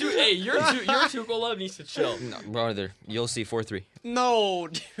 You're too Gola needs to chill. No, brother. You'll see 4-3. No,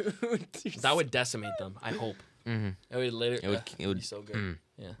 dude. That would decimate them. I hope. Mm-hmm. It would later. It would be so good. mm.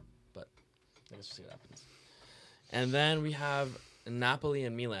 Yeah, but I guess we'll see what happens. And then we have Napoli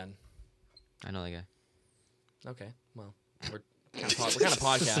and Milan. I know that guy. Okay, well, we're kind of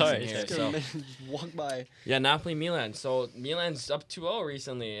podcasting Sorry, here. sorry. So Just walk by. yeah, Napoli Milan. So Milan's up 2-0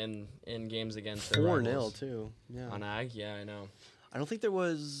 recently in games against their 4-0 rivals. too. Yeah. On Ag. Yeah, I know. I don't think there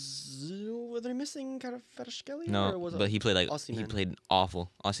was. Were they missing kind of Kvaratskhelia? Or No, was but he played he Osimhen? played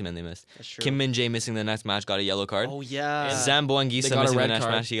awful. Osimhen they missed. That's true. Kim Min Jae missing the next match got a yellow card. Oh yeah. And Zambo They Anguissa got a missing the red next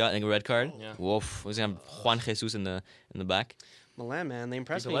card. match. He got a red card. Yeah. Woof. Was gonna have Juan Jesus in the back. Milan, man, they He's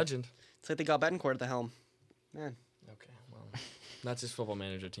impressed a me. legend. It's like they got Betancourt at the helm. Man. Okay, well, that's his football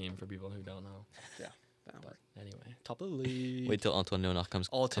manager team for people who don't know. But Anyway. top of the league. Wait till Antoine Leonard comes.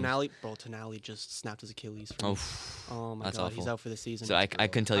 Oh, comes. Tonali. Bro, Tonali just snapped his Achilles. Oh, Oh my that's god, he's awful. out for the season. So I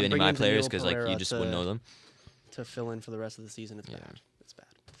couldn't tell you I'm any of my bringing players Danilo because like you Pereira just to- wouldn't know them. to fill in for the rest of the season. It's Yeah. bad. It's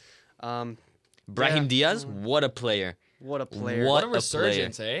bad. Brahim Yeah. Diaz, what a player! What a player. What What a a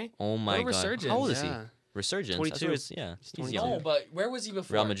resurgence, eh? Oh my a god! resurgence. How old is he? Yeah. Resurgence. 22. That's what it's- yeah, He's he's 22. young. No, but where was he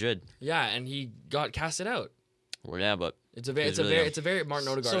before? Real Madrid. Yeah, and he got casted out. Well, yeah, but It's a very, He's really young. it's a very Martin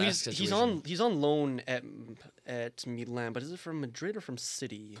Odegaard. So he's on loan at Milan, but is it from Madrid or from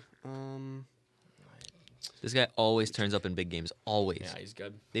City? this guy always turns up in big games. Always. Yeah, he's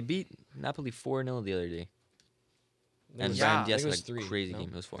good. They beat Napoli 4-0 the other day. And Yeah, Brahim I Diaz think it had was a 3, crazy no? game.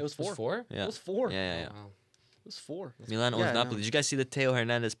 It was 4. It was It was 4. 4? Yeah. It was 4. Yeah, yeah. Oh, wow. It was 4. Milan owns Yeah, I Napoli. know. Did you guys see the Teo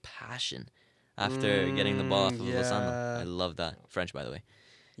Hernandez passion after getting the ball off of Lozano? yeah. I love that. French, by the way.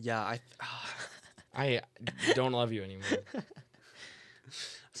 Yeah, I don't love you anymore.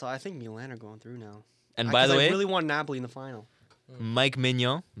 so I think Milan are going through now. And by the I way, really want Napoli in the final. Mike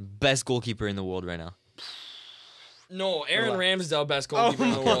Mignon, best goalkeeper in the world right now. No, Aaron Relax. Ramsdale, best goalkeeper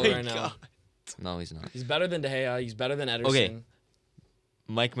in the world my right now. God. No, he's not. He's better than De Gea. He's better than Ederson. Okay.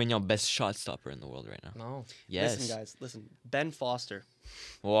 Mike Mignon, best shot stopper in the world right now. No. Yes. Listen, guys, listen. Ben Foster,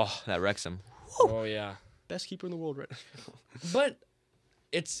 Whoa, that wrecks him. Oh yeah. best keeper in the world right now. But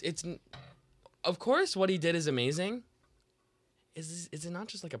it's of course what he did is amazing. Is it not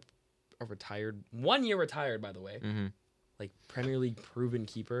just like a retired 1 year retired, by the way, Mm-hmm. like Premier League proven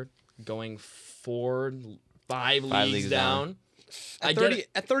keeper going 5 Five leagues leagues down. I At get 30, it.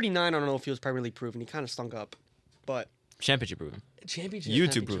 at 39, I don't know if he was Premier League proven. He kind of stunk up, but Championship proven. Championship.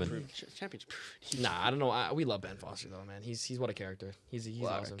 YouTube proven. Championship proven. Nah, I don't know. We love Ben Foster though, man. He's what a character. He's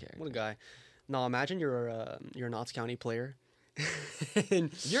Wow, awesome. What a guy. No, imagine you're a Notts County player. and,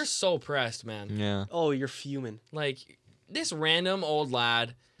 You're so pressed, man. Yeah. oh, you're fuming. Like this random old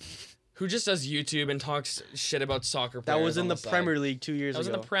lad who just does YouTube and talks shit about soccer That players was in on the side. Premier League 2 years That was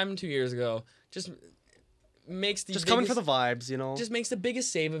ago. in the Prem 2 years ago. Just makes the Just coming for biggest- the vibes, you know. just makes the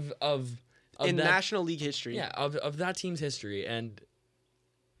biggest save of in that, National League history. yeah of that team's history, and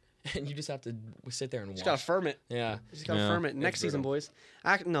you just have to sit there and watch. Just gotta firm it. Yeah, Just gotta Yeah. firm it. Next season, brutal.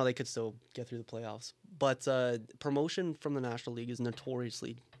 boys. No, they could still get through the playoffs. But promotion from the National League is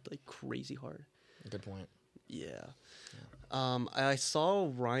notoriously like crazy hard. good point. Yeah. I saw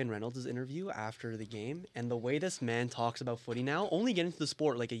Ryan Reynolds' interview after the game, and the way this man talks about footy now, only getting into the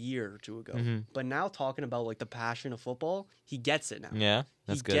sport like a year or two ago, Mhm. but now talking about like the passion of football, he gets it now. Yeah,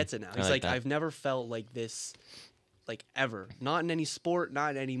 that's he good. gets it now. I He's like like, that. I've never felt like this, like ever. Not in any sport,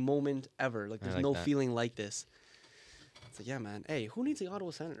 not in any moment ever. Like I there's like no that. feeling like this. It's like, yeah, man. Hey, who needs the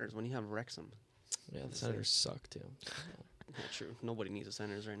Ottawa Senators when you have Wrexham? Yeah, the Senators suck too. Yeah, true. Nobody needs the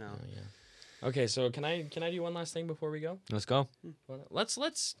Senators right now. Oh, yeah. Okay, so can I do one last thing before we go? Let's go. Let's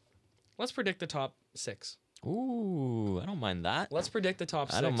predict the top 6. Ooh, I don't mind that. Let's predict the top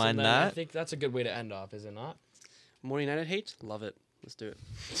 6. I don't and mind then I that. think that's a good way to end off, is it not? More United hate? Love it. Let's do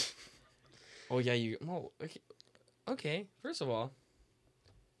it. Oh yeah, okay. First of all,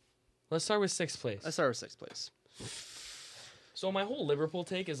 let's start with 6th place. Let's start with 6th place. So my whole Liverpool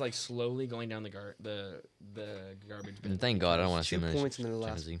take is like slowly going down the garbage bin. And thank God I don't want to see 2 them in points in their the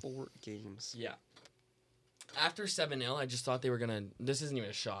last Champions League. 4 games. Yeah. After 7-0, I just thought they were gonna. This isn't even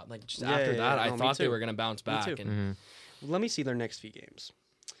a shot. Like just Yeah, after yeah, that, yeah. I No, me thought they too. were gonna bounce back. too. And Mhm. Let me see their next few games.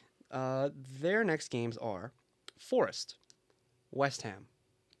 Their next games are Forest, West Ham,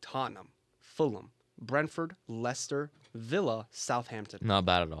 Tottenham, Fulham, Brentford, Leicester, Villa, Southampton. Not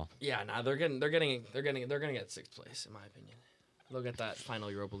bad at all. yeah, nah, they're gonna get 6th place in my opinion. They'll get that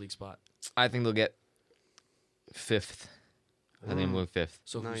final Europa League spot. I think they'll get 5th. I think they'll go 5th.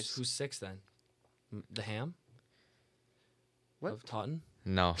 So Nice. who's 6th then? The Ham? What? Of Tottenham?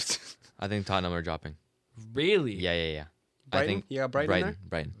 No, I think Tottenham are dropping. Really? Yeah. I Brighton? think You got Brighton in there?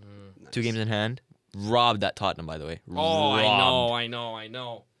 Brighton. Nice. 2 games in hand. Robbed that Tottenham, by the way. Oh, Robbed. I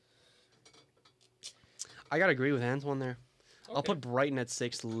know. I gotta agree with Antoine there. I'll Okay. put Brighton at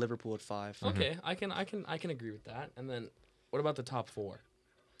 6, Liverpool at 5. Okay, I can agree with that. And then what about the top 4?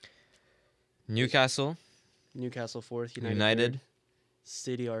 Newcastle, Newcastle 4th, United, United, 3rd,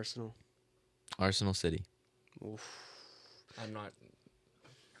 City, Arsenal. Arsenal, City. Oof. I'm not.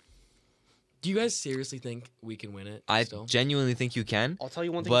 Do you guys seriously think we can win it? I still? genuinely think you can. I'll tell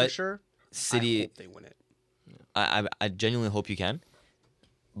you one thing But for sure. I City, hope they win it. I genuinely hope you can.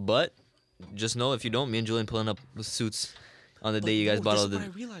 But just know if you don't, me and Julian pulling up with suits on the day you guys This bottled is what I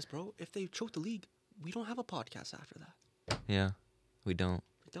it. realized, bro. If they choke the league, we don't have a podcast after that. Yeah, we don't.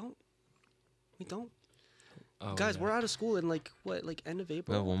 We don't. Oh, Guys, yeah. we're out of school in like end of We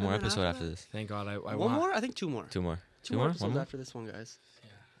April. have one and more then episode after that- this. Thank God I One want. more? I think 2 more. 2 more. 2 more episodes One more? after this one, guys. Yeah,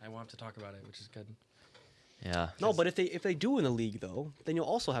 I want to talk about it, which is good. Yeah. No, but if they do win the league though, then you'll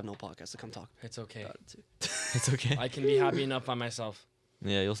also have no podcast to come talk It's okay. about it too. It's okay. I can be happy enough by myself.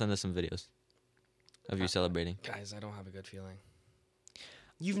 Yeah, you'll send us some videos of you celebrating. Guys, I don't have a good feeling.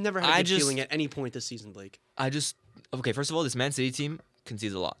 You've never had a I good just- feeling at any point this season, Blake. Okay, first of all, this Man City team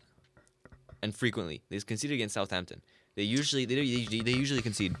concedes a lot. And frequently. They conceded against Southampton. They usually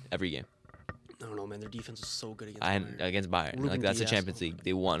concede every game. I don't know, man. Their defense is so good against And Bayern. against Bayern. Ruben Like that's the Dias, Champions oh my League.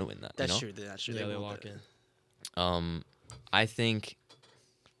 They want to win that. That's you know? true. That's true. Yeah, they will, lock but- in. I think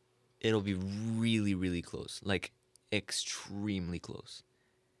it'll be really, really close. Like extremely close.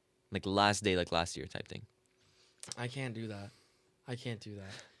 Like last day, like last year type thing. I can't do that. I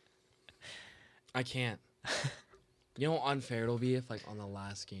can't. You know how unfair it'll be if, like, on the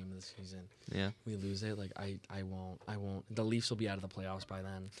last game of the season, Yeah. we lose it? Like, I won't. The Leafs will be out of the playoffs by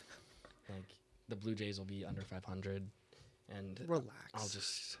then. Like, the Blue Jays will be under 500. And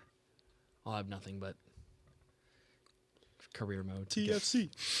Relax. I'll have nothing but career mode. TFC.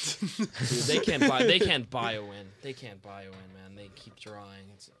 Dude, they can't buy a win. They can't buy a win, man. They keep trying.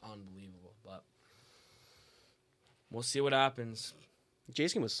 It's unbelievable. But we'll see what happens.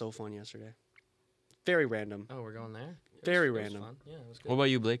 Jay's game was so fun yesterday. Very random. Oh, we're going there? Very It was random. fun. Yeah, it was good. What about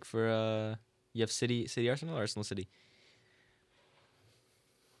you, Blake? For you have City Arsenal or Arsenal City?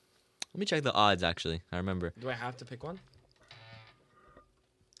 Let me check the odds. Actually, I remember. Do I have to pick one?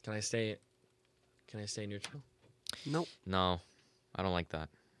 Can I stay neutral? Nope. No, I don't like that.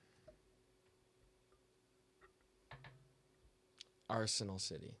 Arsenal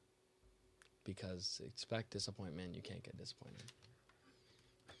City. Because expect disappointment, you can't get disappointed.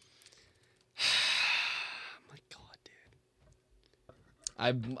 My God,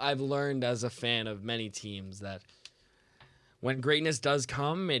 dude. I've learned as a fan of many teams that when greatness does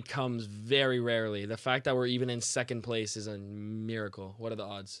come, it comes very rarely. The fact that we're even in second place is a miracle. What are the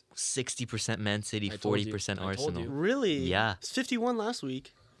odds? 60% Man City, I told you. 40% I told Arsenal. you. Really? Yeah. It's 51 last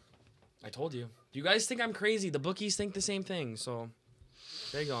week. I told you. You guys think I'm crazy. The bookies think the same thing. So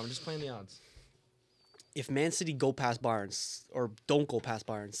there you go. I'm just playing the odds. If Man City go past Bayern or don't go past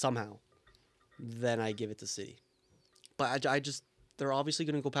Bayern somehow, then I give it to City. But I just they're obviously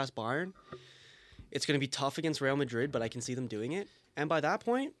going to go past Bayern. It's going to be tough against Real Madrid, but I can see them doing it. And by that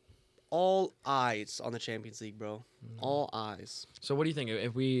point, all eyes on the Champions League, bro. All eyes. So what do you think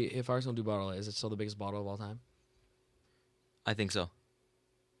if Arsenal do bottle it? Is it still the biggest bottle of all time? I think so.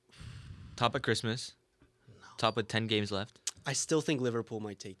 Top at Christmas. Top with 10 games left. I still think Liverpool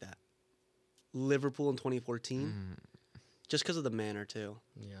might take that. Liverpool in 2014, just because of the manner too.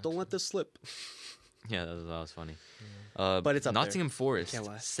 Yeah. Don't let this slip. Yeah, that was funny. But it's up there. Nottingham Forest, Can't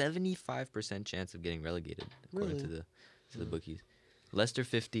lie. 75% chance of getting relegated according Really? to the bookies. Leicester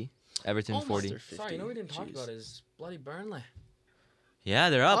 50, Everton Almost 40. there. Sorry, you know what we didn't talk Jeez. about is bloody Burnley. Yeah,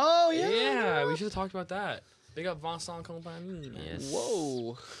 they're up. Oh Yeah, we should have talked about that. Big up Vincent Kompany, man. Yes.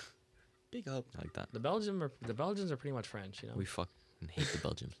 Whoa. Big up. I like that. The Belgians are pretty much French, you know. We fucking hate the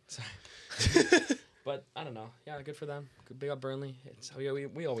Belgians. But I don't know. Yeah, good for them. Big up Burnley.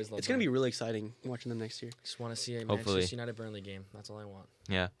 We always love. It's gonna be really exciting watching them next year. Just want to see a Hopefully. Manchester United Burnley game. That's all I want.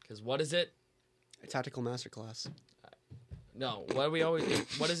 Yeah. Because what is it? A tactical masterclass. No,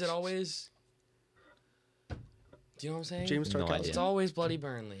 what is it always? Do you know what I'm saying? James No Tarkowski. idea. It's always bloody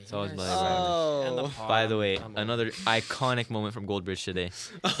Burnley. It's always Yes. bloody Burnley. And the Oh. By the pod. way, Come on. another iconic moment from Goldbridge today.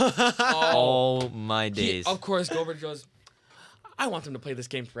 Oh, Oh my days. of course, Gilbert goes. I want them to play this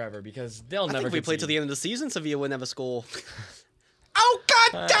game forever because they'll I never. think if we played concede." to the end of the season, Sevilla wouldn't have a score. Oh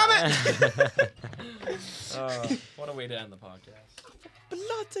God damn it! What a way to end the podcast.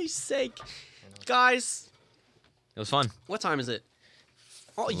 Bloody's sake, guys. It was fun. What time is it?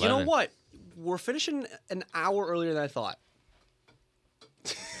 Oh, you know 11. what? We're finishing an hour earlier than I thought,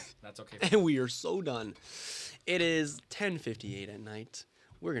 That's okay. and we are so done. It is 10:58 at night.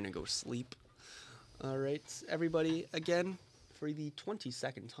 We're gonna go sleep. All right, everybody. Again, for the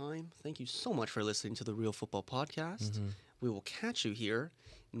 22nd time, thank you so much for listening to the Real Football Podcast. We will catch you here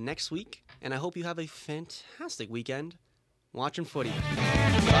next week, and I hope you have a fantastic weekend watching footy.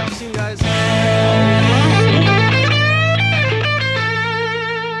 Talk to you soon, guys.